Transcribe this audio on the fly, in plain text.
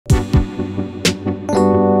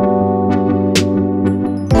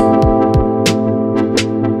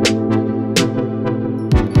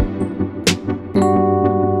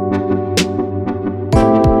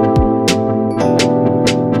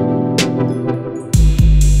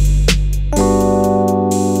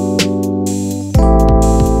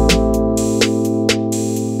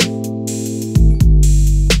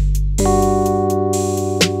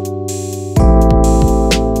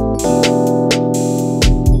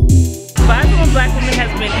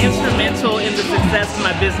instrumental in the success of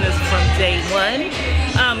my business from day one.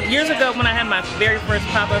 Years ago when I had my very first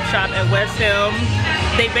pop-up shop at West Elm,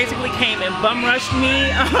 they basically came and bum rushed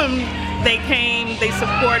me. They came, they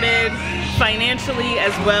supported financially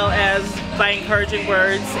as well as by encouraging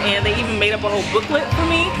words, and they even made up a whole booklet for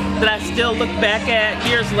me that I still look back at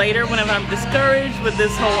years later whenever I'm discouraged with this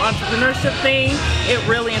whole entrepreneurship thing. It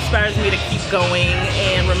really inspires me to keep going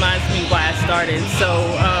and reminds me why I started. So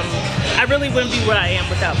I really wouldn't be what I am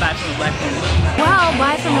without Buy From a Black Woman. Well,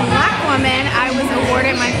 Buy From a Black Woman, I was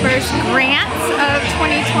awarded my first grant of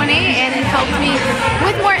 2020, and it helped me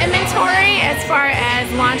with more inventory as far as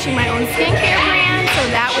launching my own skincare brand. So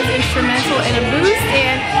that was instrumental in a boost,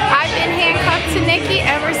 and I've been handcuffed to Nikki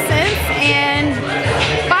ever since, and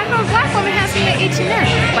Buy From a Black Woman has me at H&M.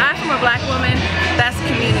 Buy From a Black Woman, that's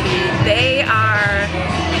community. They are,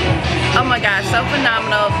 oh my gosh, so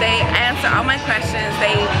phenomenal. They answer all my questions.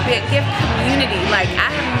 They give community. Like, I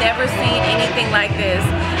have never seen anything like this.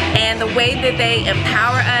 And the way that they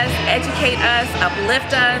empower us, educate us,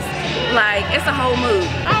 uplift us, like, it's a whole mood.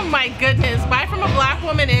 Oh my goodness, Buy From a Black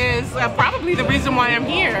Woman is probably the reason why I'm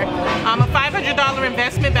here. A $500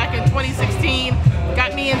 investment back in 2016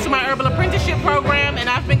 got me into my herbal apprenticeship program, and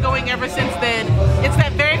I've been going ever since then. It's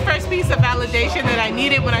that very first piece of validation that I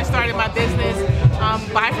needed when I started my business.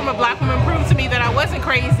 Buy From a Black Woman proved to me that I wasn't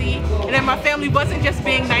crazy, and that my family wasn't just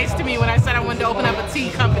being nice to me when I said I wanted to open up a tea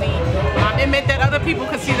company. It meant that other people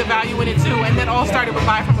could see the value in it too, and that all started with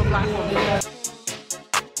Buy From a Black Woman.